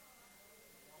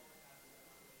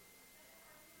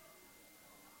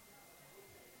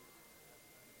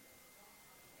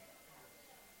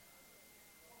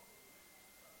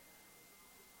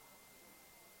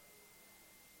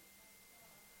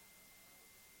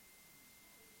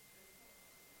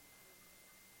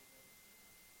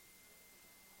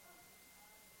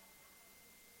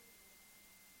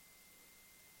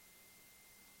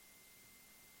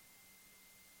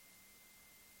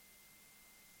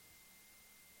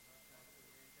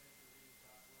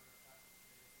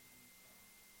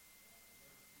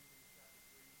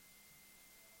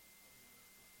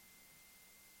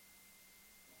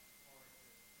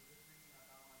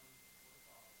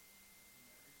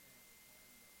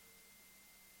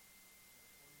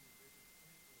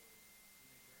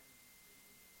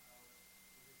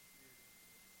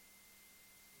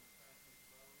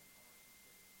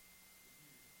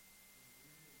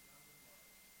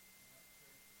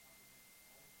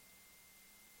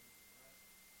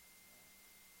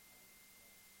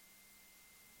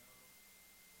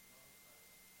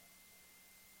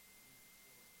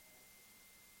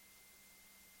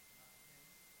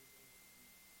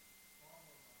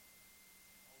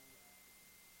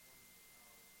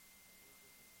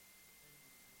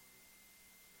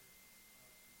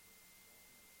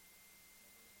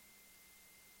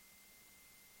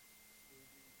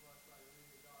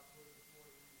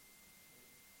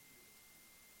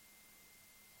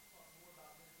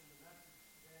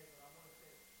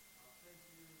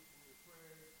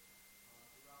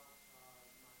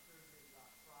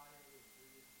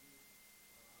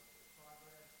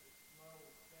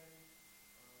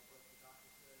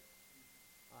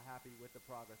happy with the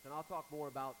progress. And I'll talk more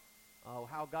about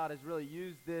how God has really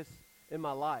used this in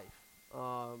my life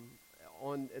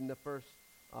in the first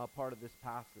part of this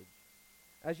passage.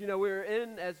 As you know,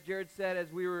 as Jared said,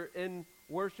 as we were in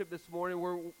worship this morning,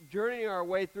 we're journeying our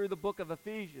way through the book of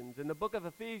Ephesians. And the book of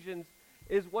Ephesians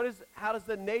is how does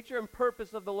the nature and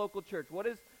purpose of the local church, what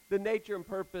is the nature and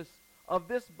purpose of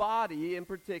this body in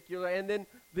particular, and then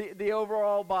the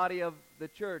overall body of the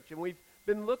church. And we've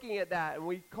been looking at that, and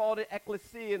we called it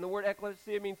ecclesia, and the word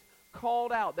ecclesia means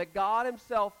called out, that God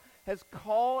himself has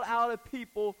called out a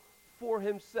people for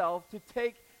himself to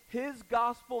take his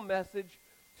gospel message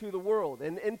to the world.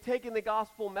 And in taking the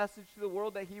gospel message to the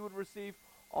world, that he would receive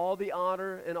all the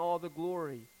honor and all the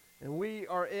glory. And we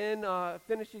are in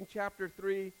finishing chapter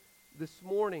 3 this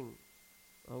morning.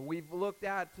 We've looked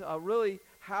at really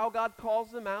how God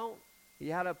calls them out. He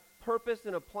had a purpose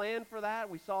and a plan for that.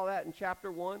 We saw that in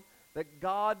chapter 1, that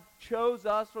God chose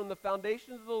us from the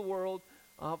foundations of the world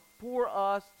for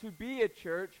us to be a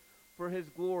church for his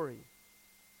glory.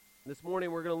 This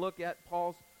morning we're going to look at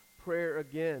Paul's prayer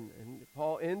again. And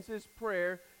Paul ends his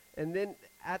prayer, and then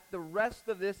at the rest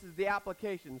of this is the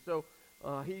application. So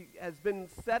he has been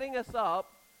setting us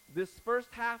up this first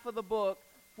half of the book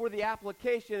for the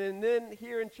application, and then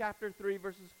here in chapter 3,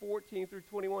 verses 14 through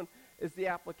 21 is the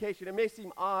application. It may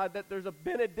seem odd that there's a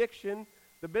benediction.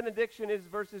 The benediction is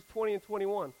verses 20 and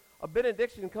 21. A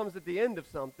benediction comes at the end of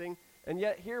something, and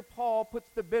yet here Paul puts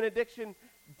the benediction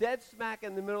dead smack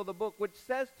in the middle of the book, which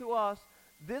says to us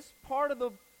this part of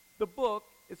the book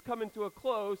is coming to a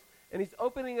close, and he's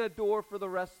opening a door for the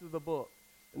rest of the book.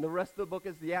 And the rest of the book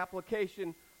is the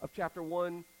application of chapter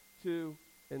 1, 2,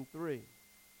 and 3.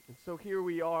 And so here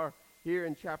we are, here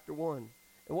in chapter 1.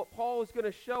 And what Paul is going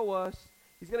to show us,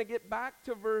 he's going to get back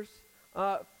to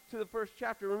the first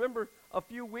chapter. Remember, a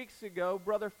few weeks ago,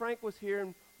 Brother Frank was here,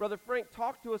 and Brother Frank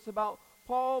talked to us about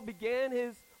Paul began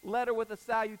his letter with a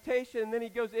salutation, and then he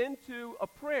goes into a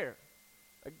prayer.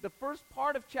 The first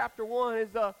part of chapter 1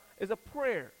 is a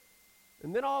prayer.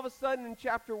 And then all of a sudden in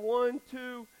chapter 1,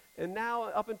 2, and now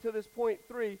up until this point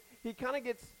 3, he kind of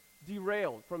gets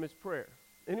derailed from his prayer.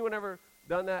 Anyone ever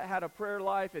done that, had a prayer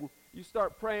life, and you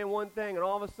start praying one thing, and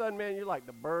all of a sudden, man, you're like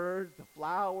the birds, the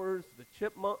flowers, the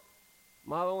chipmunk.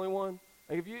 Am I the only one?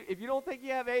 Like if you don't think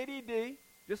you have ADD,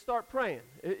 just start praying.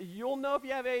 You'll know if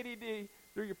you have ADD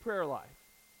through your prayer life.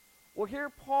 Well, here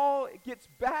Paul gets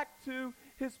back to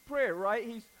his prayer, right?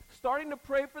 He's starting to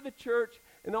pray for the church,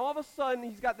 and all of a sudden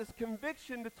he's got this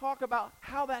conviction to talk about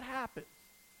how that happens.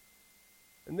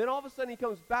 And then all of a sudden he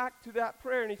comes back to that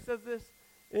prayer, and he says this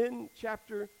in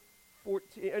chapter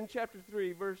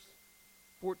 3, verse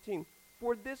 14.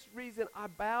 For this reason I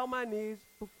bow my knees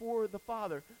before the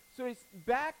Father. So he's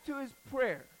back to his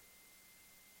prayer.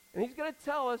 And he's going to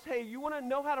tell us, hey, you want to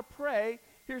know how to pray?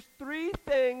 Here's 3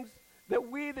 things that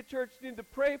we, the church, need to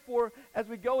pray for as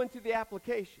we go into the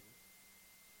application.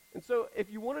 And so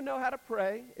if you want to know how to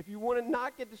pray, if you want to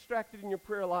not get distracted in your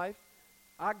prayer life,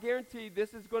 I guarantee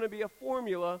this is going to be a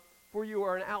formula for you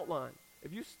or an outline.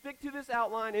 If you stick to this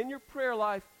outline in your prayer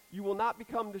life, you will not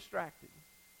become distracted.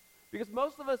 Because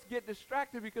most of us get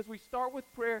distracted because we start with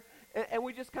prayer and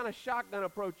we just kind of shotgun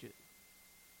approach it.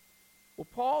 Well,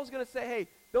 Paul's going to say, hey,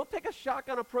 don't take a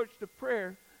shotgun approach to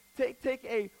prayer. Take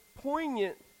a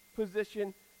poignant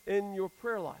position in your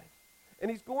prayer life.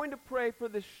 And he's going to pray for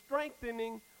the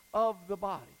strengthening of the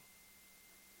body.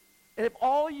 And if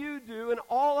all you do and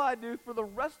all I do for the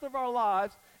rest of our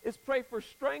lives is pray for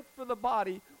strength for the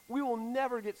body, we will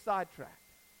never get sidetracked.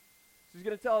 So he's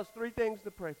going to tell us 3 things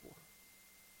to pray for.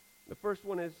 The first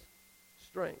one is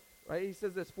strength, right? He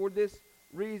says this, for this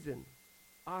reason,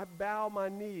 I bow my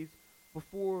knees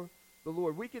before the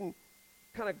Lord. We can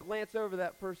kind of glance over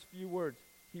that first few words.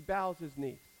 He bows his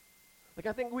knees. Like,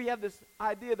 I think we have this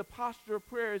idea, the posture of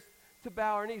prayer is to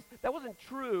bow our knees. That wasn't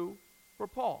true for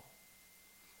Paul.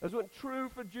 That wasn't true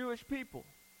for Jewish people.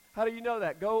 How do you know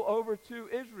that? Go over to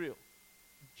Israel.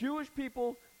 Jewish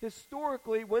people,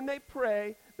 historically, when they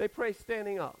pray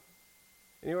standing up.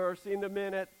 And you ever seen the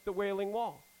men at the Wailing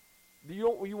Wall?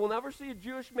 You will never see a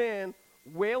Jewish man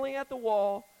wailing at the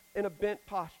wall in a bent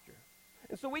posture.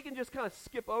 And so we can just kind of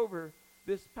skip over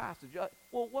this passage.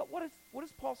 Well, what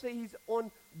does Paul say he's on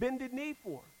bended knee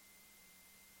for?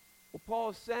 Well, Paul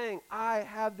is saying, I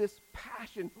have this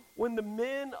passion. When the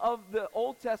men of the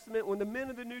Old Testament, when the men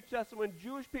of the New Testament, when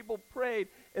Jewish people prayed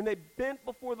and they bent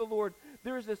before the Lord,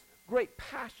 there was this great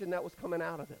passion that was coming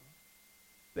out of them.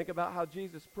 Think about how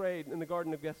Jesus prayed in the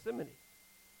Garden of Gethsemane.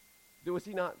 Was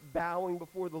he not bowing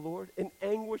before the Lord? In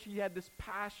anguish, he had this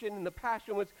passion, and the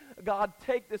passion was, God,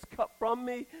 take this cup from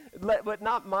me, but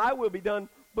not my will be done,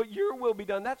 but your will be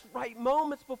done. That's right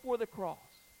moments before the cross.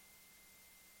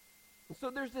 And so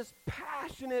there's this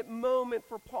passionate moment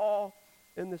for Paul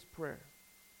in this prayer.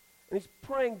 And he's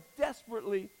praying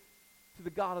desperately to the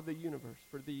God of the universe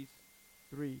for these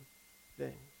three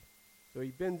things. So he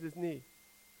bends his knee.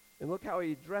 And look how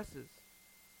he addresses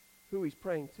who he's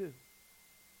praying to.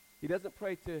 He doesn't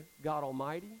pray to God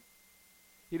Almighty.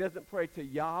 He doesn't pray to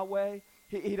Yahweh.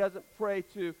 He doesn't pray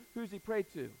to, who's he prayed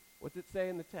to? What's it say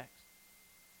in the text?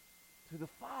 To the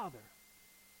Father.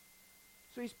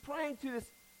 So he's praying to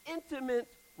this intimate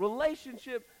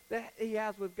relationship that he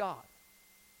has with God.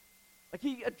 Like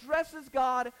he addresses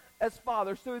God as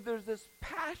Father. So there's this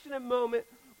passionate moment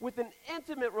with an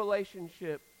intimate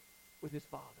relationship with his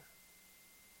Father.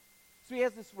 So he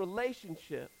has this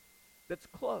relationship that's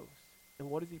close. And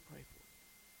what does he pray for?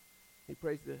 He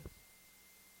prays this.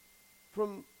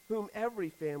 From whom every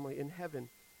family in heaven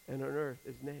and on earth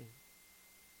is named.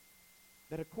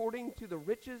 That according to the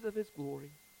riches of his glory,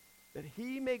 that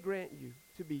he may grant you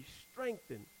to be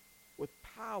strengthened with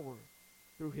power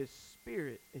through his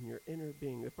Spirit in your inner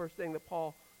being. The first thing that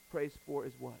Paul prays for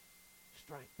is what?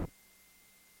 Strength.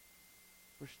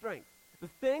 For strength. The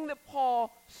thing that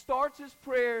Paul starts his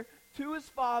prayer to his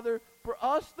Father for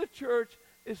us, the church,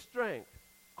 is strength.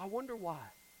 I wonder why.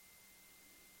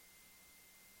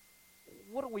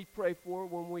 What do we pray for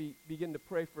when we begin to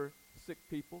pray for sick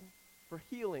people? For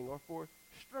healing or for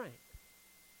strength.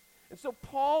 And so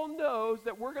Paul knows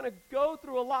that we're going to go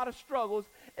through a lot of struggles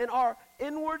and our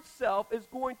inward self is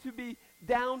going to be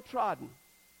downtrodden.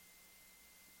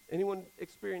 Anyone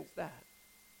experienced that?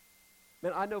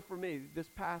 Man, I know for me, this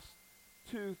past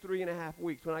 3.5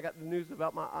 weeks when I got the news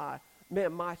about my eye,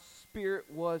 man, my spirit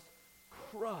was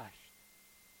crushed.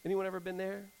 Anyone ever been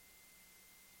there?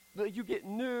 You get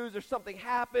news or something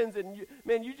happens and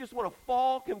you just want to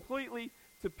fall completely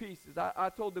to pieces. I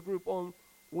told the group on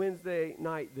Wednesday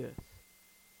night this.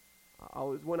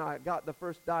 When I got the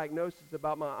first diagnosis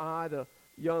about my eye, the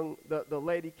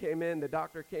lady came in, the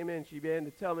doctor came in, she began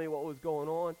to tell me what was going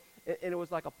on, and it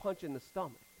was like a punch in the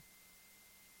stomach.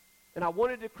 And I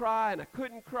wanted to cry, and I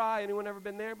couldn't cry. Anyone ever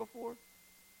been there before?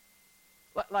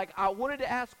 Like I wanted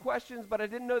to ask questions, but I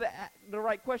didn't know the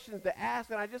right questions to ask,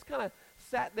 and I just kind of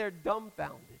sat there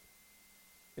dumbfounded.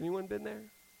 Anyone been there?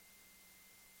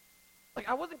 Like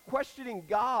I wasn't questioning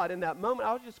God in that moment.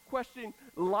 I was just questioning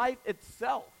life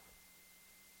itself.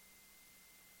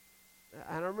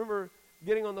 And I remember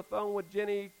getting on the phone with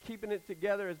Jenny, keeping it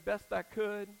together as best I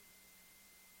could.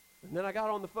 And then I got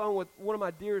on the phone with one of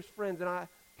my dearest friends, and I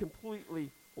completely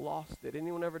lost it.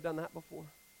 Anyone ever done that before?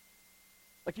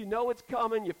 Like you know it's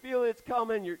coming, you feel it's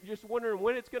coming, you're just wondering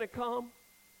when it's going to come.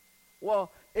 Well,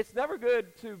 it's never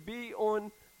good to be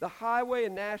on the highway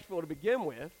in Nashville to begin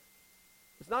with.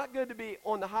 It's not good to be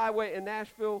on the highway in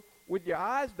Nashville with your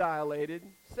eyes dilated,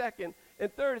 second.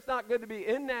 And third, it's not good to be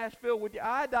in Nashville with your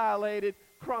eye dilated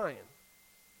crying.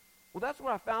 Well, that's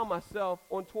where I found myself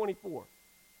on 24.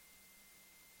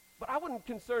 But I wasn't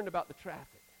concerned about the traffic.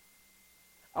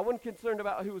 I wasn't concerned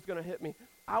about who was going to hit me.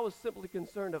 I was simply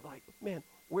concerned of like, man,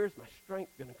 where's my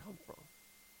strength going to come from?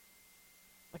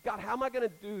 Like, God, how am I going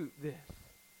to do this?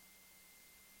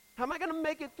 How am I going to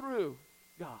make it through,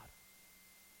 God?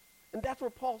 And that's where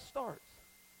Paul starts.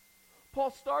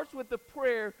 Paul starts with the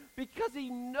prayer because he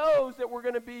knows that we're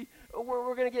going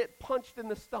to get punched in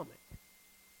the stomach.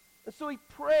 And so he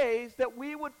prays that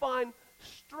we would find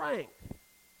strength.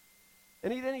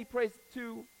 And then he prays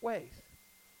two ways.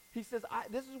 He says,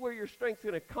 this is where your strength's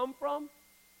going to come from,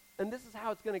 and this is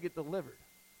how it's going to get delivered.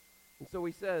 And so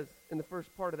he says in the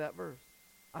first part of that verse,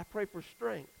 I pray for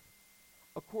strength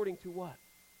according to what?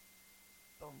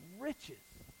 The riches.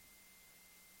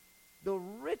 The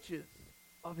riches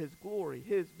of his glory,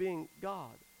 his being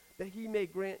God, that he may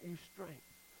grant you strength.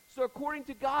 So according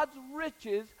to God's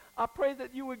riches, I pray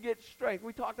that you would get strength.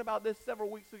 We talked about this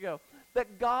several weeks ago,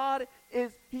 that God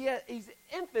he's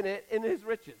infinite in his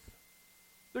riches.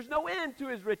 There's no end to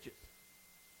his riches.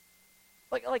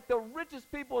 Like the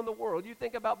richest people in the world, you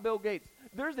think about Bill Gates,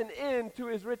 there's an end to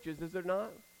his riches, is there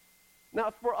not?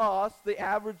 Now for us, the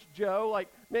average Joe, like,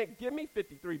 man, give me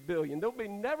 $53 billion. There'll be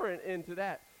never an end to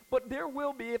that. But there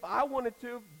will be, if I wanted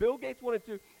to, if Bill Gates wanted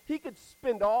to, he could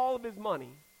spend all of his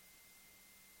money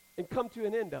and come to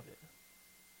an end of it.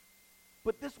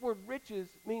 But this word riches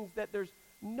means that there's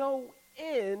no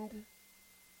end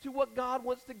to what God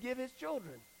wants to give his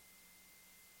children.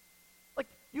 Like,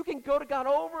 you can go to God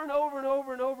over and over and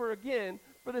over and over again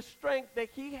for the strength that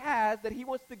he has, that he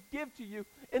wants to give to you,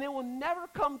 and it will never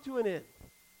come to an end.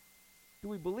 Do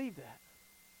we believe that?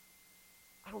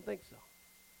 I don't think so.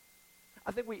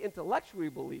 I think we intellectually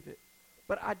believe it,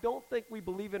 but I don't think we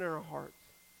believe it in our hearts.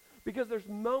 Because there's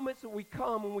moments that we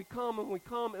come and we come and we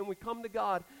come and we come to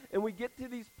God and we get to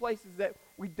these places that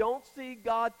we don't see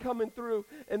God coming through,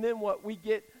 and then what? We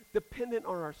get dependent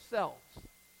on ourselves.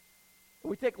 And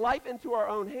we take life into our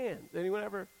own hands. Anyone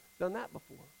ever done that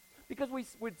before? Because we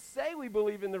would say we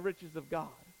believe in the riches of God.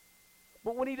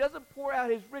 But when he doesn't pour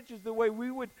out his riches the way we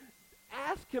would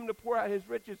ask him to pour out his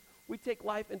riches, we take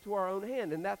life into our own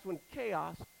hand, and that's when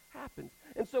chaos happens.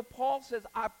 And so Paul says,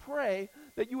 I pray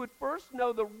that you would first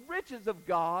know the riches of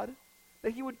God,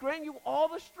 that he would grant you all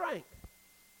the strength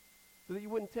so that you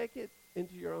wouldn't take it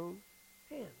into your own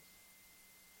hands.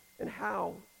 And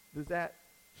how does that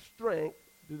strength,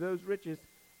 do those riches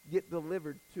get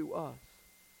delivered to us?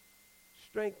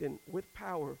 Strengthened with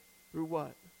power through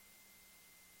what?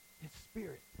 His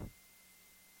Spirit.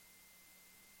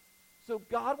 So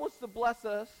God wants to bless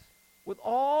us with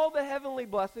all the heavenly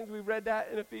blessings. We read that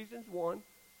in Ephesians 1.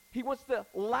 He wants to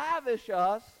lavish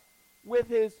us with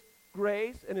his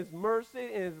grace and his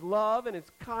mercy and his love and his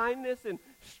kindness and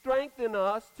strengthen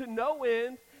us to no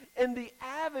end. And the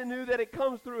avenue that it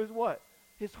comes through is what?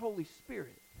 His Holy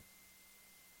Spirit.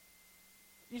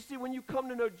 You see, when you come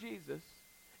to know Jesus,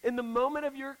 in the moment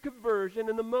of your conversion,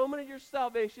 in the moment of your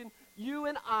salvation, you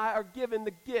and I are given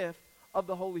the gift of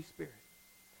the Holy Spirit.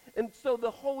 And so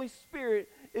the Holy Spirit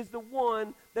is the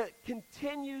one that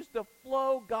continues to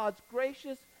flow God's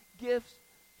gracious gifts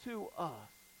to us.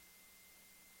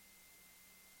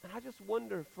 And I just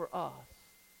wonder for us,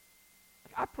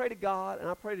 I pray to God and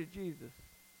I pray to Jesus,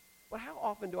 but how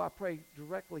often do I pray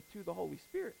directly to the Holy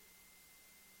Spirit?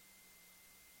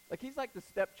 Like he's like the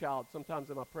stepchild sometimes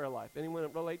in my prayer life. Anyone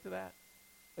relate to that?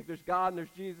 Like there's God and there's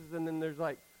Jesus, and then there's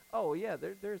like, oh yeah,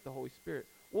 there's the Holy Spirit.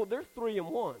 Well, they're three in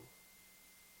one.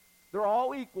 They're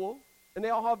all equal, and they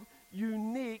all have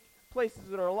unique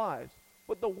places in our lives.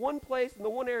 But the one place and the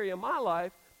one area in my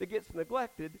life that gets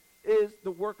neglected is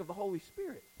the work of the Holy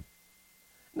Spirit.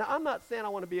 Now, I'm not saying I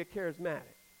want to be a charismatic.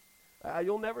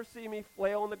 You'll never see me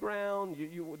flail on the ground.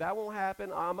 That won't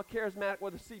happen. I'm a charismatic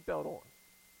with a seatbelt on.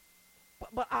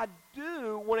 But I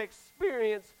do want to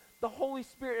experience the Holy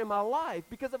Spirit in my life,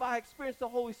 because if I experience the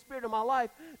Holy Spirit in my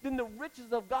life, then the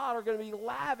riches of God are going to be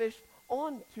lavished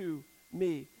onto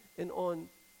me and on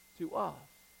to us.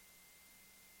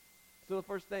 So the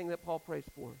first thing that Paul prays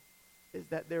for is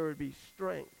that there would be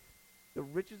strength, the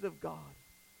riches of God,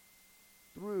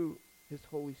 through his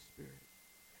Holy Spirit.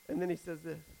 And then he says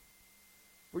this,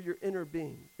 for your inner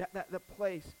being, that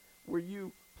place where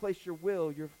you place your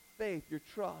will, your faith, your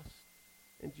trust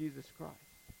in Jesus Christ.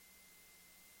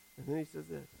 And then he says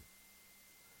this,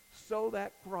 so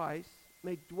that Christ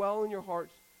may dwell in your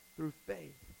hearts through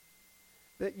faith,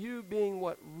 that you being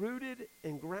what? Rooted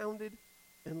and grounded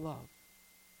in love,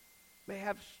 may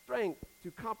have strength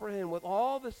to comprehend with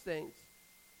all the saints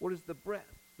what is the breadth,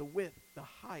 the width, the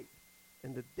height,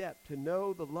 and the depth, to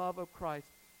know the love of Christ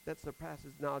that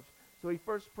surpasses knowledge. So he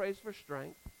first prays for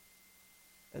strength,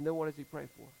 and then what does he pray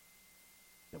for?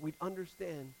 That we'd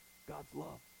understand God's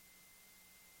love.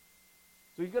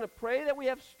 So he's going to pray that we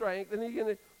have strength, and he's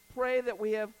going to pray that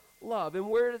we have love. And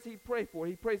where does he pray for?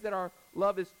 He prays that our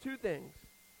love is two things,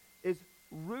 is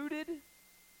rooted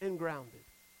and grounded.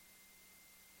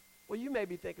 Well, you may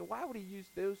be thinking, why would he use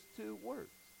those two words?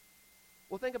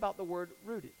 Well, think about the word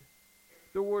rooted.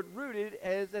 The word rooted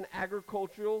is an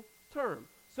agricultural term.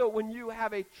 So when you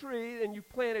have a tree and you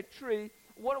plant a tree,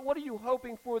 what are you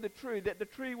hoping for the tree? That the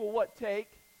tree will what? Take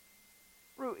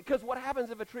root. Because what happens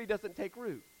if a tree doesn't take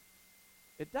root?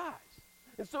 It dies.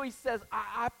 And so he says,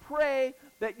 I pray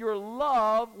that your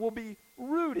love will be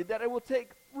rooted, that it will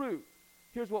take root.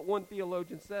 Here's what one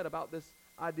theologian said about this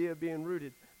idea of being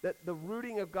rooted, that the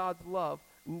rooting of God's love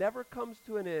never comes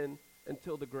to an end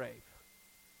until the grave.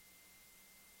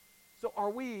 So are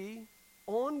we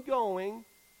ongoing,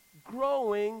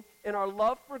 growing in our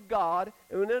love for God?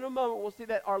 And in a moment we'll see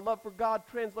that our love for God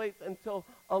translates into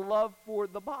a love for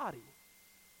the body.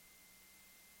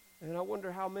 And I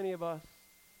wonder how many of us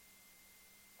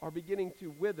are beginning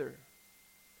to wither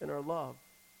in our love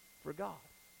for God.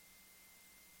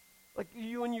 Like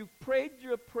when you prayed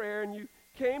your prayer and you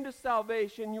came to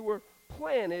salvation, you were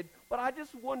planted, but I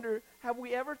just wonder, have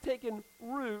we ever taken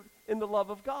root in the love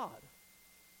of God?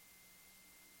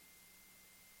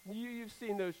 You've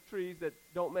seen those trees that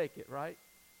don't make it, right?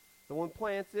 Someone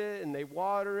plants it and they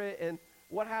water it, and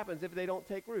what happens if they don't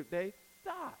take root? They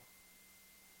die.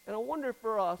 And I wonder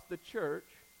for us, the church,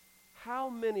 how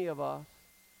many of us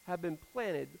have been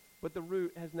planted, but the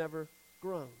root has never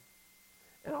grown?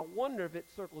 And I wonder if it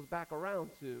circles back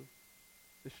around to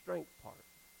the strength part.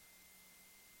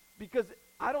 Because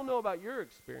I don't know about your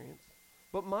experience,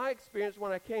 but my experience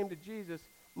when I came to Jesus,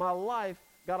 my life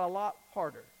got a lot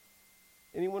harder.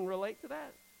 Anyone relate to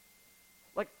that?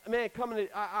 Like, man,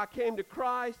 I came to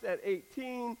Christ at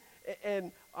 18,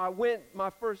 and I went my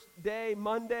first day,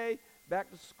 Monday, back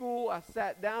to school. I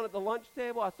sat down at the lunch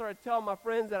table. I started telling my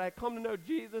friends that I come to know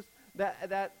Jesus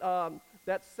that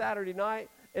Saturday night.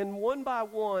 And one by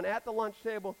one, at the lunch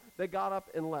table, they got up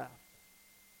and left.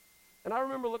 And I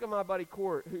remember looking at my buddy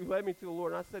Court, who led me to the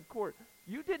Lord, and I said, Court,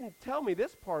 you didn't tell me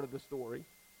this part of the story.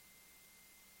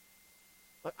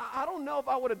 Like, I don't know if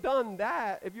I would have done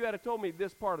that if you had told me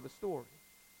this part of the story.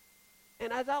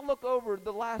 And as I look over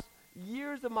the last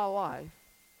years of my life,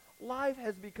 life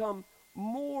has become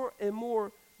more and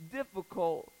more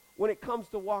difficult when it comes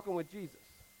to walking with Jesus.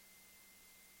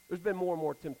 There's been more and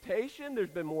more temptation. There's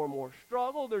been more and more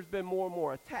struggle. There's been more and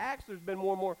more attacks. There's been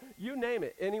more and more, you name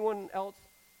it. Anyone else?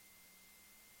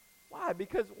 Why?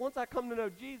 Because once I come to know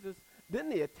Jesus, then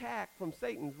the attack from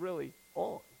Satan's really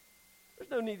on. There's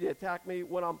no need to attack me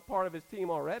when I'm part of his team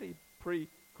already,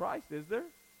 pre-Christ, is there?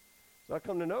 So I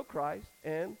come to know Christ,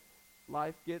 and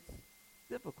life gets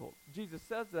difficult. Jesus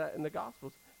says that in the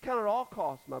Gospels. Count it all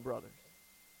costs, my brothers.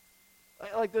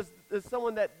 Like, does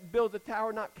someone that builds a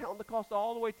tower not count the cost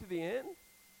all the way to the end?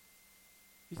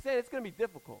 He's saying it's going to be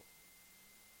difficult.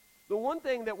 The one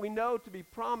thing that we know to be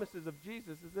promises of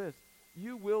Jesus is this: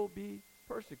 you will be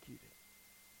persecuted.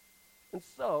 And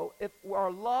so, if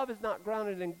our love is not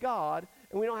grounded in God,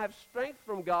 and we don't have strength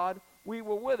from God, we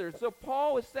will wither. So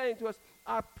Paul is saying to us,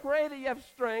 I pray that you have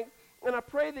strength, and I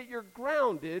pray that you're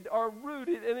grounded or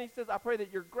rooted. And he says, I pray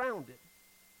that you're grounded.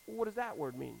 Well, what does that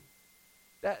word mean?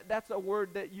 That's a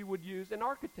word that you would use in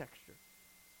architecture.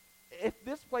 If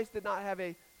this place did not have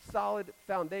a solid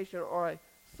foundation or a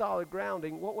solid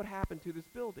grounding, what would happen to this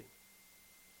building?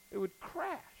 It would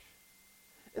crash.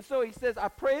 And so he says, I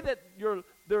pray that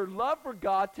their love for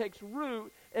God takes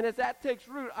root, and as that takes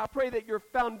root, I pray that your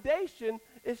foundation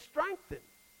is strengthened.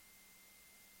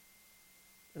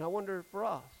 And I wonder for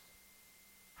us,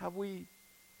 have we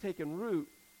taken root,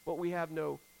 but we have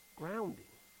no grounding?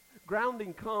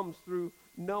 Grounding comes through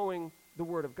knowing the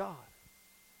Word of God.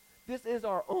 This is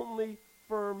our only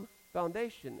firm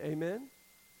foundation. Amen?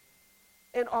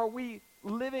 And are we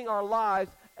living our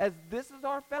lives as this is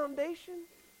our foundation?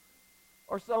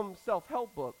 Or some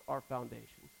self-help book our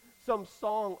foundation? Some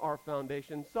song our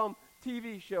foundation? Some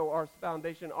TV show our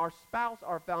foundation? Our spouse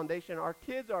our foundation? Our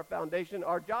kids our foundation?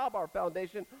 Our job our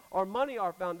foundation? Our money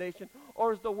our foundation?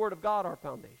 Or is the Word of God our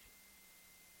foundation?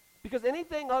 Because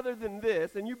anything other than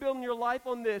this, and you building your life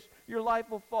on this, your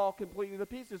life will fall completely to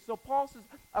pieces. So Paul says,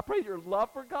 I pray your love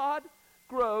for God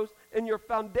grows and your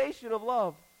foundation of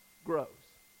love grows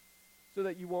so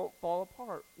that you won't fall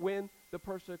apart when the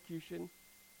persecution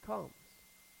comes.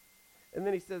 And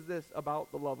then he says this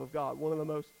about the love of God, one of the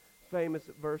most famous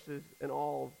verses in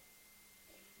all of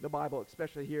the Bible,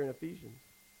 especially here in Ephesians.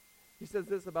 He says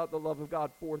this about the love of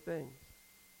God, 4 things.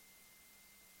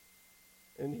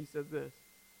 And he says this: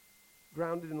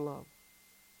 grounded in love,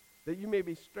 that you may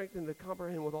be strengthened to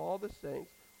comprehend with all the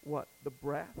saints what? The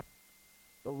breadth,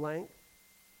 the length,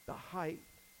 the height,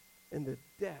 and the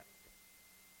depth,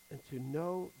 and to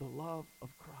know the love of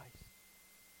Christ.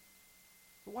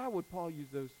 So why would Paul use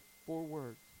those 4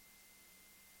 words?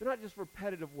 They're not just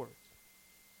repetitive words.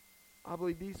 I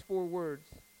believe these 4 words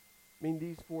mean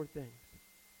these 4 things.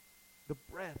 The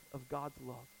breadth of God's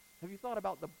love. Have you thought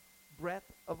about the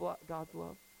breadth of God's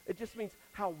love? It just means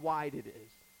how wide it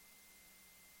is.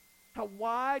 How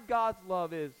wide God's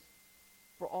love is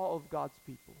for all of God's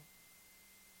people.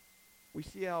 We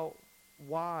see how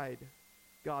wide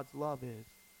God's love is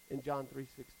in John 3:16.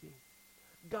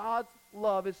 God's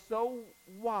love is so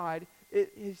wide,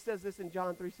 he says this in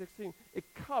John 3:16, it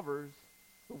covers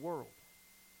the world.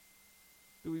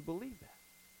 Do we believe that?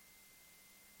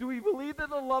 Do we believe that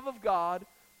the love of God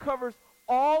covers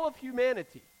all of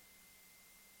humanity?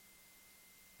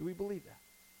 Do we believe that?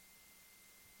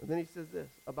 And then he says this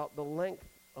about the length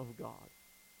of God.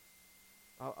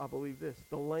 I believe this,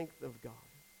 the length of God.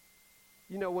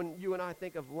 You know, when you and I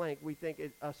think of length, we think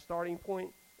it's a starting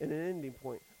point and an ending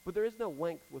point. But there is no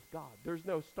length with God. There's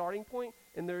no starting point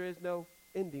and there is no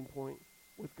ending point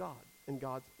with God and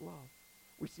God's love.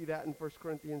 We see that in 1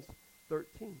 Corinthians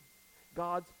 13.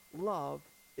 God's love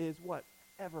is what?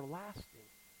 Everlasting.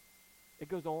 It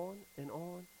goes on and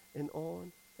on and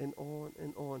on and on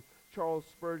and on. Charles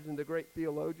Spurgeon, the great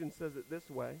theologian, says it this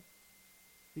way.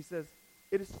 He says,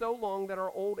 it is so long that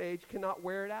our old age cannot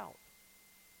wear it out.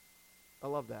 I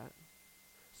love that.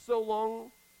 So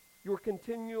long your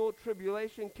continual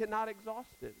tribulation cannot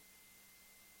exhaust it.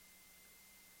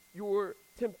 Your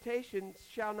temptation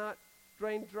shall not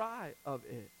drain dry of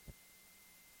it.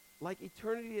 Like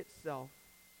eternity itself,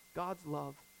 God's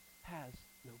love has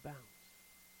no bounds.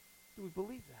 Do we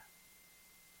believe that?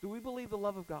 Do we believe the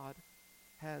love of God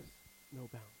has no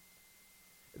bounds?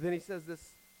 Then he says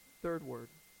this third word,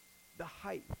 the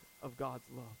height of God's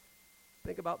love.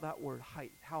 Think about that word,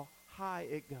 height, how high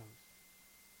it goes.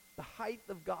 The height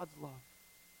of God's love.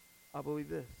 I believe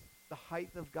this. The height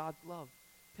of God's love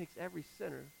takes every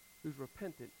sinner who's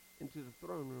repentant into the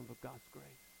throne room of God's grace.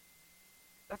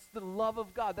 That's the love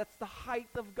of God. That's the height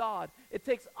of God. It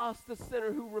takes us, the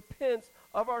sinner who repents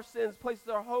of our sins, places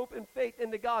our hope and faith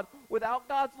into God. Without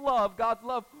God's love,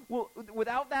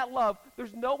 without that love,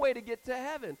 there's no way to get to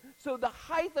heaven. So the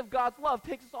height of God's love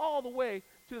takes us all the way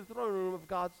to the throne room of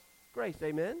God's grace.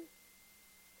 Amen?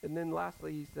 And then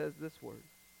lastly, he says this word.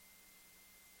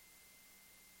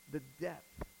 The depth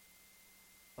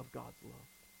of God's love.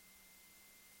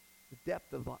 The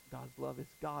depth of God's love is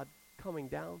God coming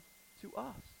down to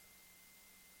us.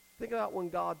 Think about when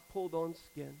God pulled on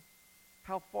skin,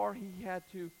 how far he had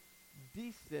to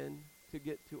descend to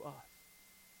get to us.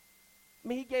 I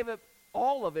mean, he gave it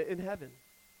all of it in heaven.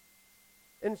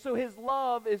 And so his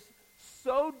love is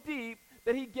so deep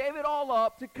that he gave it all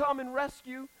up to come and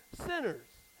rescue sinners.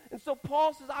 And so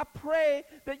Paul says, I pray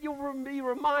that you'll be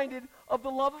reminded of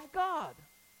the love of God.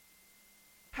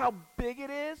 How big it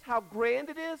is, how grand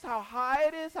it is, how high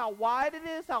it is, how wide it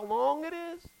is, how long it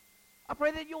is. I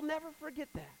pray that you'll never forget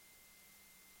that.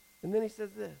 And then he says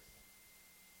this,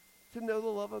 to know the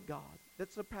love of God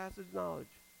that surpasses knowledge.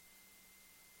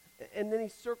 And then he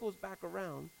circles back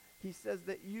around. He says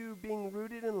that you, being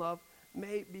rooted in love,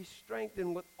 may be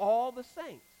strengthened with all the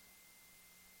saints.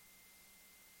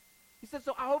 He says,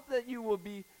 so I hope that you will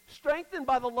be strengthened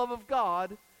by the love of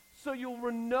God, so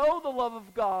you'll know the love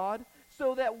of God,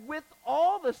 so that with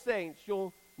all the saints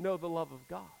you'll know the love of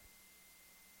God.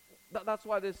 That's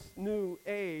why this new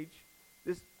age,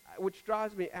 which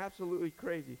drives me absolutely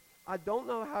crazy. I don't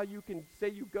know how you can say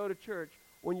you go to church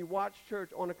when you watch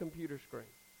church on a computer screen.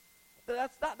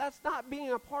 That's not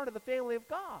being a part of the family of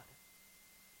God.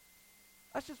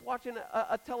 That's just watching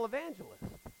a televangelist.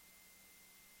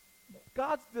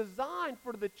 God's design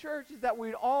for the church is that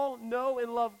we'd all know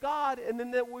and love God, and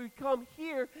then that we come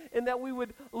here and that we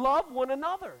would love one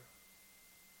another.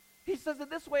 He says it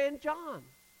this way in John.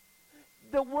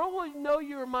 The world will know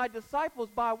you are my disciples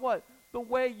by what? The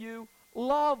way you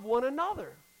love one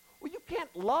another. Well, you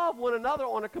can't love one another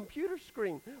on a computer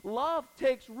screen. Love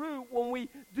takes root when we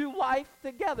do life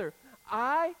together.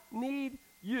 I need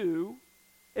you,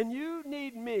 and you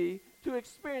need me to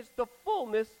experience the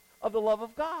fullness of the love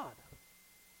of God.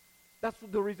 That's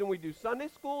the reason we do Sunday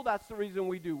school. That's the reason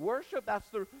we do worship.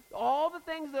 All the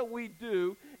things that we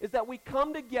do is that we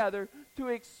come together to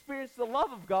experience the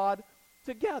love of God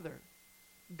together.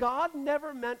 God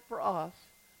never meant for us,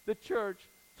 the church,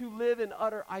 to live in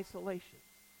utter isolation.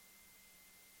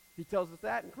 He tells us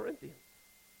that in Corinthians,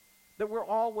 that we're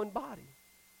all one body.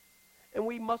 And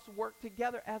we must work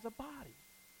together as a body.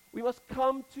 We must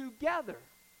come together.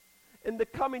 And the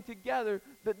coming together,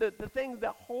 the thing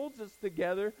that holds us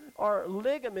together, our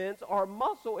ligaments, our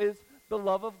muscle, is the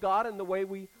love of God and the way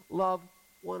we love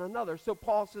one another. So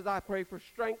Paul says, I pray for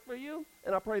strength for you,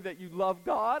 and I pray that you love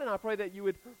God, and I pray that you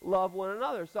would love one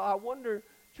another. So I wonder,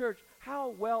 church, how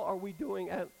well are we doing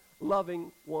at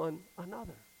loving one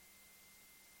another?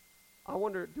 I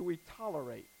wonder, do we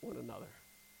tolerate one another?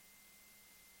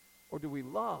 Or do we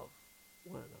love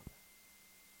one another?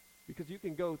 Because you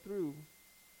can go through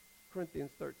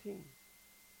Corinthians 13.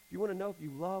 If you want to know if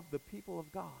you love the people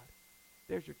of God,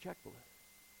 there's your checklist.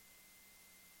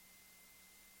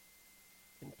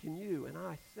 And can you and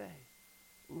I say,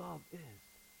 love is?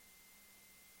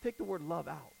 Take the word love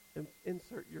out and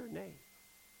insert your name.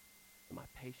 Am I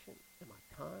patient? Am I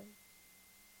kind?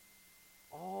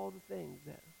 All the things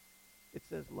that it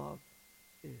says love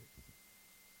is.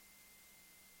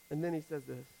 And then he says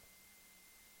this.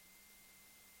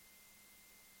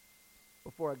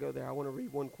 Before I go there, I want to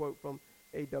read one quote from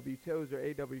A.W. Tozer.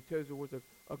 A.W. Tozer was a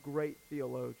great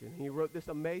theologian. He wrote this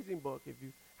amazing book. If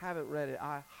you haven't read it,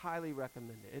 I highly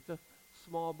recommend it. It's a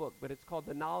small book, but it's called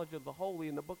The Knowledge of the Holy,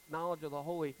 and the book Knowledge of the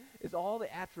Holy is all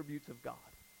the attributes of God.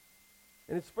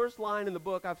 And his first line in the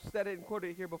book, I've said it and quoted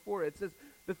it here before, it says,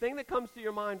 the thing that comes to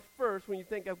your mind first when you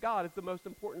think of God is the most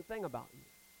important thing about you.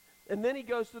 And then he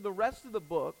goes through the rest of the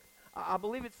book, I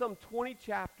believe it's some 20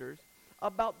 chapters,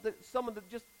 about some of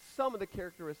the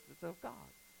characteristics of God.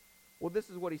 Well, this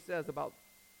is what he says about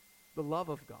the love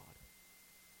of God.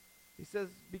 He says,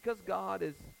 because God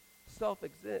is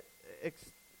self-existent,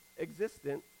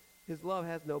 his love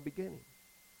has no beginning.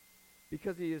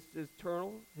 Because he is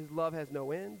eternal, his love has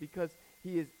no end. Because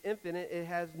he is infinite, it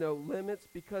has no limits.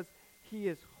 Because he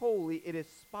is holy, it is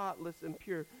spotless and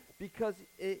pure. Because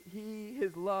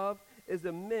his love is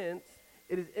immense,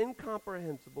 it is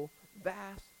incomprehensible,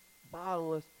 vast,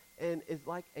 bottomless, and is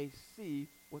like a sea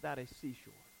without a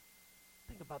seashore.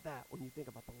 Think about that when you think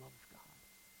about the love of God.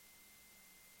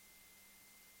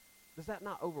 Does that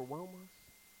not overwhelm us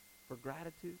for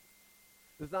gratitude?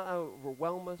 Does that not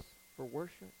overwhelm us for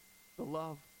worship? The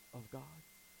love of God.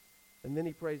 And then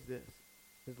he prays this.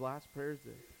 His last prayer is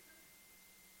this.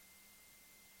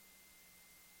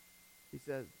 He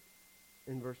says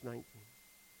in verse 19,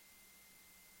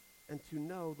 and to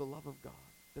know the love of God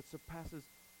that surpasses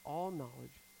all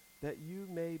knowledge, that you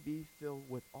may be filled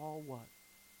with all what?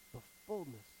 The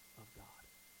fullness of God.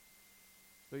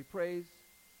 So he prays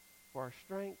for our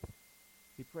strength,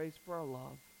 he prays for our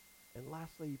love, and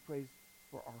lastly he prays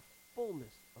for our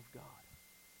fullness of God.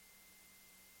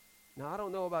 Now I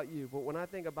don't know about you, but when I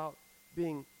think about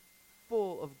being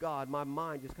full of God, my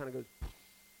mind just kind of goes,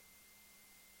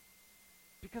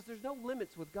 because there's no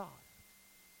limits with God.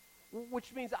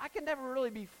 Which means I can never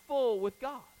really be full with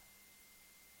God.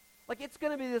 Like it's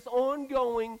going to be this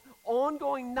ongoing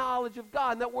knowledge of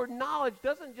God. And that word knowledge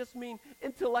doesn't just mean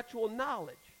intellectual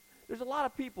knowledge. There's a lot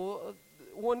of people,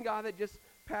 one guy that just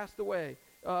passed away,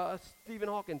 Stephen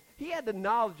Hawking, he had the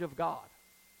knowledge of God.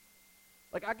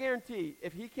 Like I guarantee,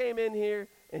 if he came in here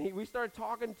and we started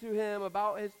talking to him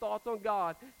about his thoughts on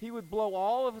God, he would blow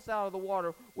all of us out of the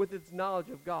water with his knowledge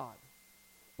of God.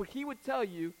 But he would tell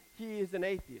you he is an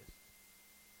atheist.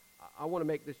 I want to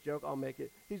make this joke, I'll make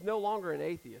it. He's no longer an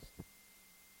atheist.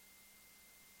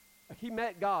 He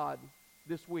met God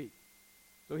this week.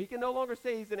 So he can no longer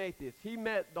say he's an atheist. He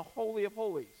met the Holy of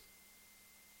Holies.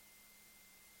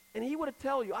 And he would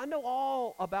tell you, I know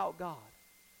all about God.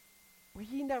 But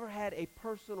he never had a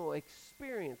personal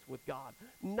experience with God.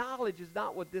 Knowledge is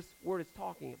not what this word is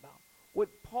talking about. What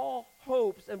Paul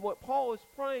hopes and what Paul is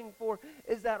praying for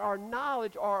is that our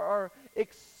knowledge, our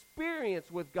experience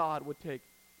with God would take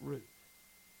root.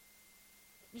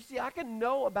 You see, I can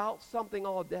know about something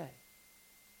all day.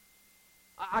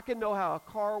 I can know how a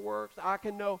car works. I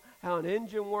can know how an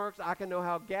engine works. I can know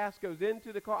how gas goes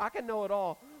into the car. I can know it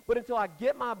all. But until I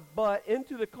get my butt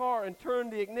into the car and turn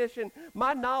the ignition,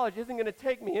 my knowledge isn't going to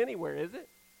take me anywhere, is it?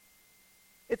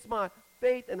 It's my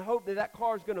faith and hope that that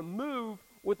car is going to move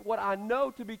with what I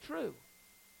know to be true.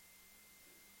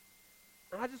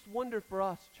 And I just wonder for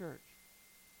us, church,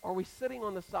 are we sitting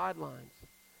on the sidelines,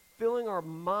 filling our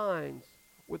minds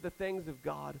with the things of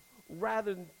God,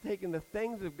 rather than taking the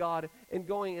things of God and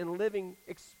going and living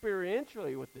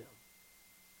experientially with them?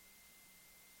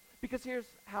 Because here's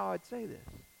how I'd say this.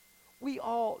 We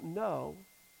all know,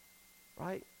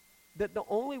 right, that the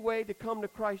only way to come to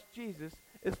Christ Jesus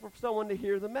is for someone to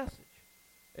hear the message.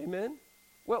 Amen?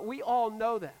 Well, we all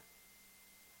know that.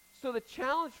 So the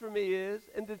challenge for me is,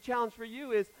 and the challenge for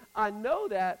you is, I know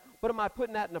that, but am I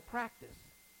putting that into practice?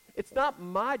 It's not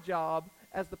my job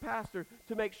as the pastor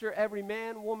to make sure every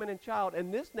man, woman, and child in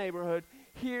this neighborhood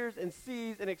hears and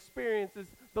sees and experiences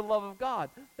the love of God.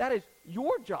 That is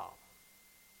your job,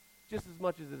 just as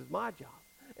much as it is my job.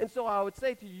 And so I would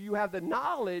say to you, you have the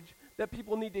knowledge that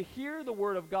people need to hear the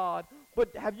word of God,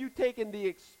 but have you taken the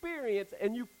experience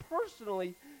and you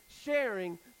personally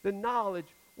sharing the knowledge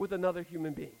with another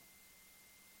human being?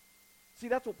 See,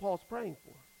 that's what Paul's praying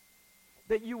for.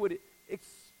 That you would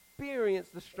experience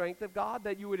the strength of God,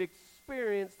 that you would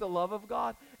experience the love of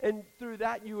God, and through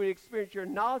that you would experience your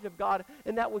knowledge of God,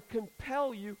 and that would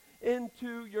compel you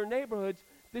into your neighborhoods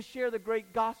to share the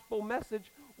great gospel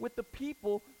message with the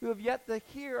people who have yet to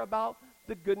hear about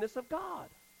the goodness of God.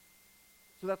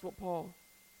 So that's what Paul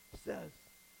says.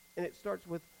 And it starts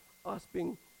with us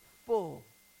being full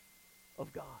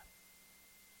of God.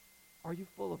 Are you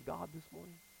full of God this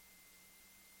morning?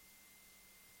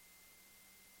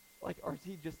 Like, or is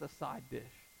he just a side dish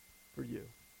for you?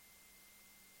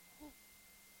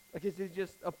 Like, is he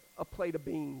just a plate of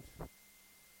beans?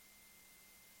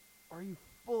 Are you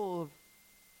full of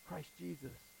Christ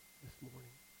Jesus this morning?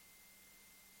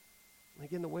 And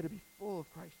again, the way to be full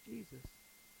of Christ Jesus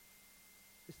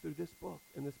is through this book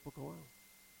and this book alone.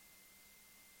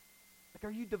 Like,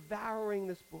 are you devouring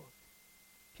this book?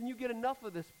 Can you get enough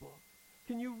of this book?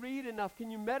 Can you read enough? Can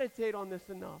you meditate on this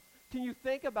enough? Can you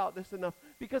think about this enough?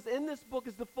 Because in this book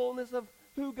is the fullness of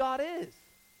who God is.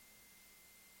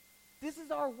 This is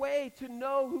our way to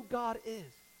know who God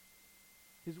is.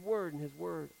 His word and his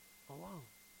word alone.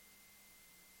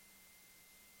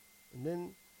 And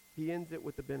then he ends it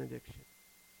with the benediction.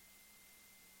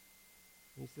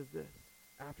 And he says this,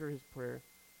 after his prayer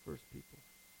for his people.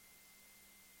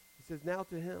 He says, now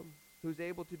to him who is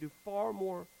able to do far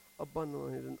more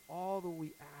abundantly than all that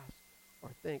we ask or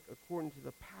think, according to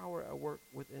the power at work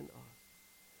within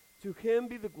us. To him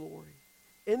be the glory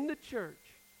in the church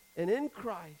and in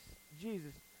Christ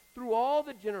Jesus through all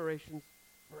the generations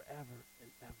forever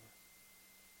and ever.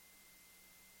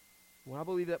 What I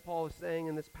believe that Paul is saying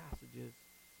in this passage is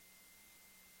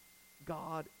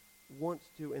God wants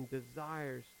to and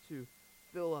desires to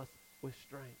fill us with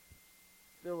strength,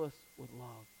 fill us with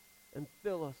love, and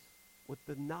fill us with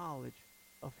the knowledge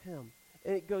of him.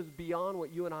 And it goes beyond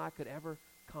what you and I could ever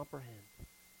comprehend.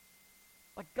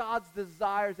 Like God's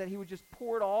desires that he would just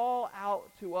pour it all out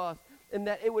to us and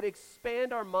that it would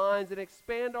expand our minds and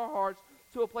expand our hearts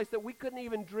to a place that we couldn't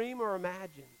even dream or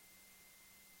imagine.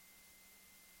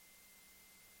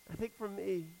 I think for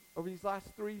me, over these last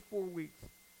 3-4 weeks,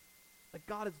 like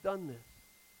God has done this.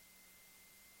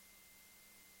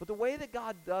 But the way that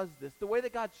God does this, the way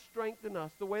that God strengthens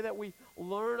us, the way that we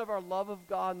learn of our love of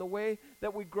God, and the way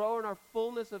that we grow in our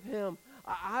fullness of him,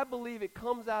 I believe it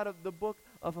comes out of the book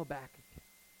of Habakkuk.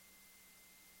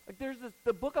 Like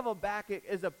the book of Habakkuk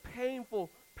is a painful,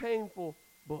 painful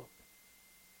book.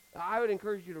 I would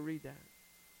encourage you to read that.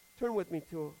 Turn with me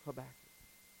to Habakkuk.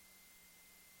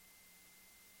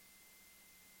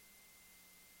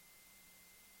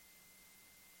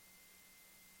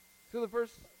 So the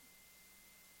first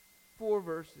 4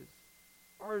 verses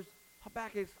are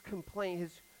Habakkuk's complaint,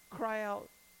 his cry out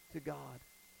to God.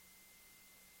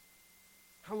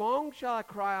 How long shall I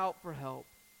cry out for help?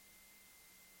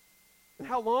 And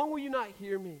how long will you not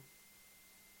hear me?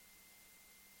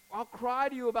 I'll cry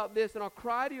to you about this and I'll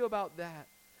cry to you about that.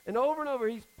 And over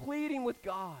he's pleading with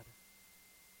God.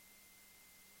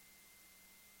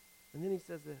 And then he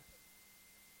says this.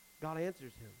 God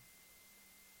answers him.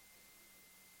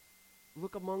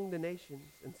 Look among the nations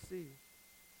and see.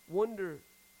 Wonder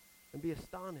and be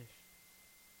astonished.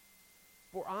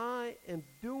 For I am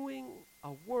doing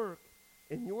a work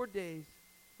in your days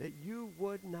that you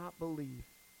would not believe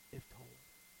if told.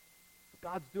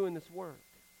 God's doing this work.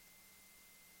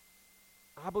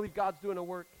 I believe God's doing a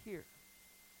work here.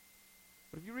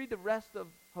 But if you read the rest of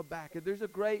Habakkuk, there's a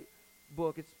great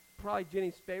book. It's probably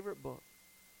Jenny's favorite book.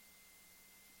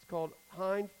 It's called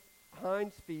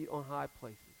Hinds Feet on High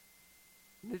Places.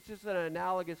 And it's just an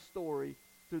analogous story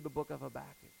through the book of Habakkuk.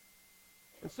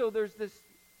 And so there's this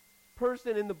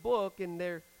person in the book, and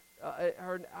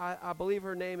I believe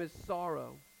her name is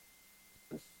Sorrow.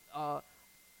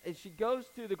 And she goes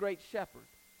to the great shepherd.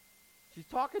 She's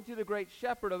talking to the great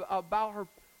shepherd about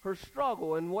her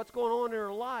struggle and what's going on in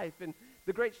her life. And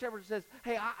the great shepherd says,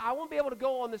 hey, I won't be able to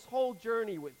go on this whole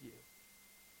journey with you.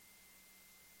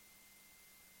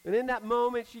 And in that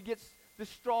moment, she gets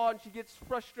distraught, and she gets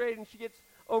frustrated, and she gets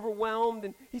overwhelmed.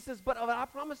 And he says, but I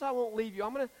promise I won't leave you.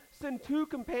 I'm going to send 2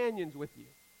 companions with you.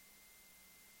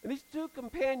 And these 2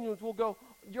 companions will go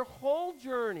your whole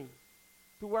journey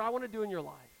to what I want to do in your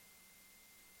life.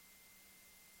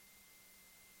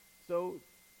 So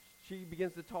she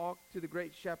begins to talk to the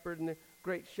great shepherd, and the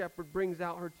great shepherd brings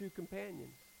out her 2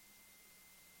 companions.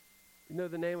 You know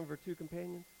the name of her 2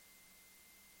 companions?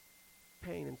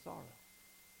 Pain and sorrow.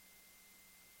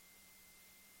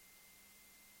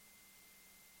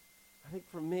 I think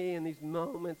for me in these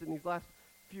moments, in these last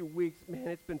few weeks, man,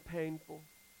 it's been painful.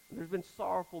 There's been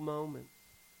sorrowful moments.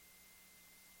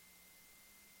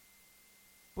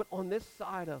 But on this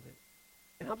side of it,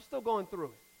 and I'm still going through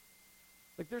it,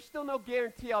 like there's still no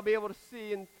guarantee I'll be able to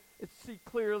see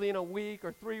clearly in a week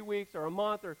or 3 weeks or a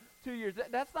month or 2 years.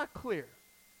 That's not clear.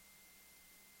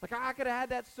 Like I could have had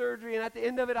that surgery, and at the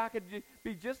end of it I could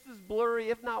be just as blurry,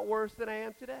 if not worse, than I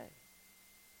am today.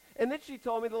 And then she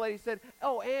told me, the lady said,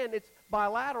 oh, and it's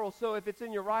bilateral, so if it's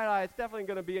in your right eye, it's definitely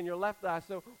going to be in your left eye,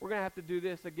 so we're going to have to do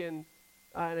this again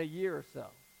in a year or so.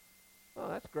 Oh,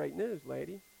 that's great news,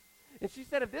 lady. And she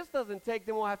said, if this doesn't take,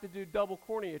 then we'll have to do double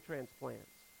cornea transplants.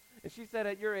 And she said,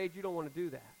 at your age, you don't want to do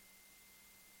that.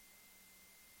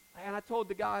 And I told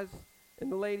the guys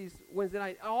and the ladies Wednesday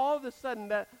night, all of a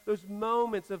sudden, those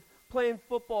moments of playing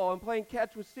football and playing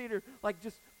catch with Cedar, like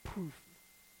just poof.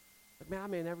 Like, man, I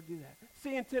may never do that.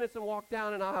 Seeing Tennyson walk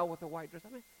down an aisle with a white dress, I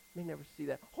may never see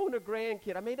that. Holding a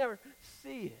grandkid, I may never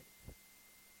see it.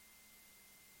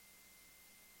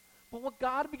 But what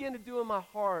God began to do in my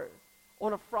heart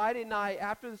on a Friday night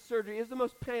after the surgery is the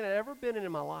most pain I've ever been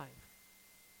in my life.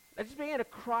 I just began to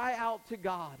cry out to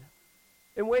God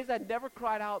in ways I'd never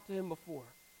cried out to him before.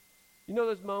 You know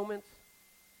those moments?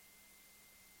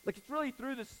 Like it's really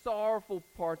through the sorrowful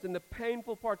parts and the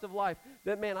painful parts of life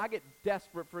that, man, I get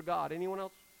desperate for God. Anyone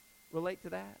else relate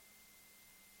to that?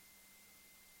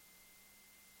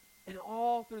 And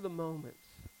all through the moments,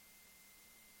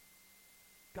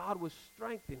 God was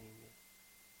strengthening me.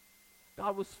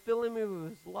 God was filling me with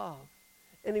his love,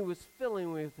 and he was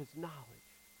filling me with his knowledge.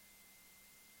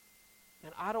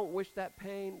 And I don't wish that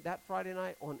pain that Friday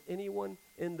night on anyone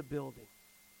in the building.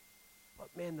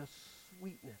 But man, the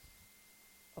sweetness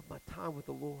of my time with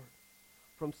the Lord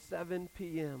from 7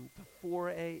 p.m. to 4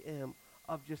 a.m.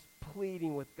 of just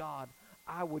pleading with God,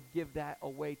 I would give that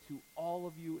away to all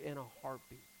of you in a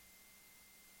heartbeat.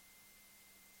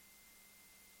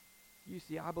 You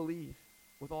see, I believe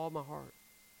with all my heart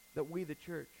that we, the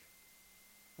church,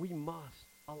 we must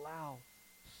allow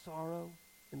sorrow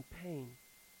and pain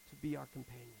to be our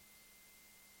companions.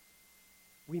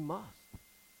 We must.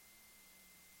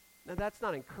 Now, that's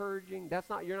not encouraging.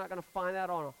 You're not going to find that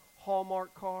on a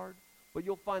Hallmark card, but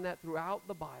you'll find that throughout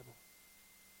the Bible.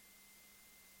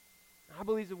 I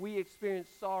believe if we experience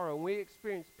sorrow and we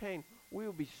experience pain, we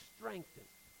will be strengthened.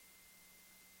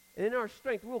 And in our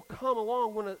strength, we'll come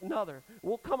along one another.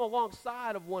 We'll come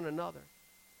alongside of one another.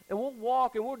 And we'll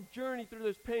walk and we'll journey through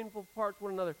those painful parts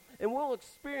one another. And we'll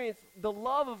experience the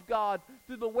love of God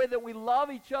through the way that we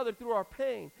love each other through our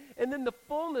pain. And then the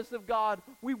fullness of God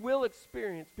we will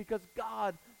experience because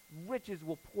God's riches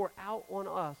will pour out on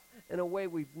us in a way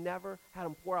we've never had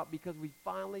him pour out because we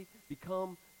finally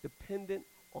become dependent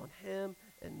on him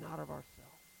and not of ourselves.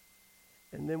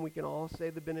 And then we can all say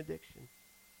the benediction.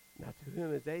 Now to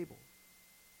whom is able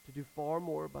to do far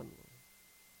more abundantly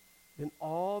than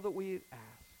all that we ask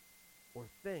or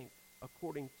think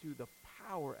according to the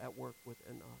power at work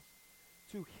within us.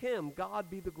 To him, God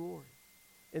be the glory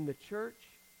in the church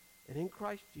and in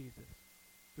Christ Jesus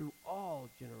through all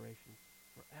generations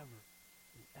forever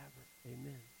and ever.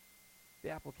 Amen.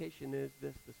 The application is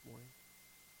this morning.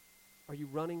 Are you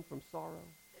running from sorrow?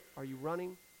 Are you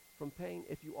running from pain?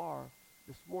 If you are,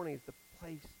 this morning is the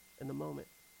place and the moment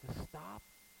to stop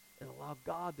and allow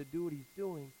God to do what he's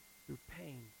doing through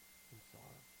pain and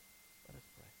sorrow. Let us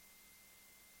pray.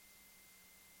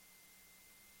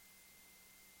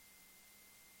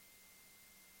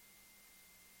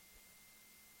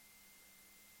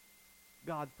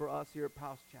 God, for us here at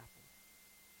Powell's Chapel,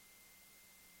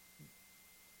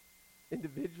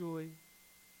 individually,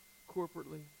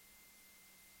 corporately,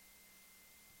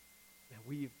 man,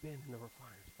 we have been in the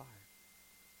refiner's fire.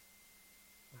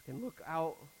 I can look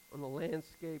out on the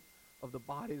landscape of the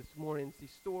body this morning and see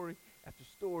story after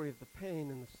story of the pain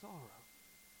and the sorrow.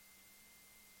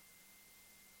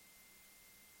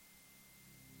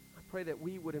 I pray that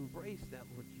we would embrace that,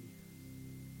 Lord Jesus.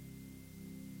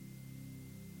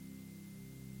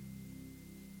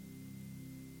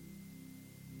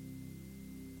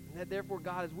 And that therefore,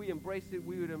 God, as we embrace it,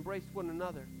 we would embrace one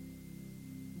another.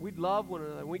 We'd love one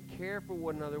another. We'd care for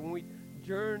one another. When we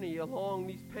journey along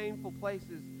these painful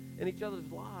places in each other's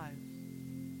lives,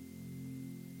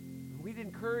 we'd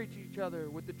encourage each other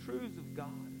with the truths of God.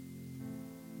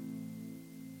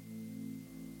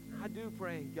 I do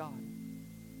pray, God,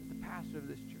 as the pastor of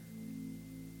this church,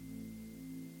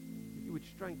 that you would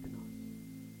strengthen us,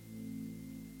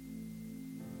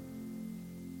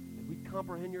 that we'd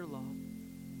comprehend your love,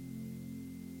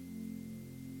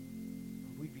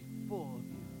 that we'd be full of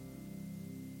you.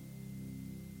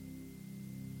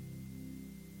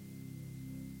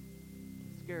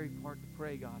 The scary part to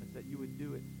pray, God, is that you would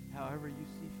do it however you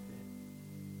see fit,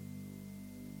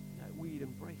 that we'd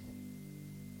embrace it.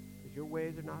 Because your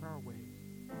ways are not our ways.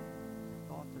 Your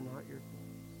thoughts are not your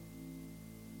thoughts.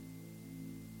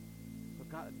 So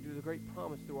God, do the great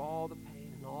promise through all the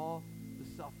pain and all the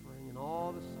suffering and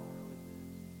all the sorrow in this,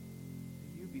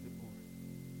 that you be the glory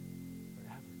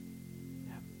forever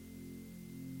and ever.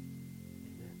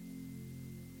 Amen.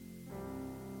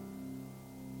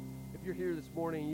 If you're here this morning,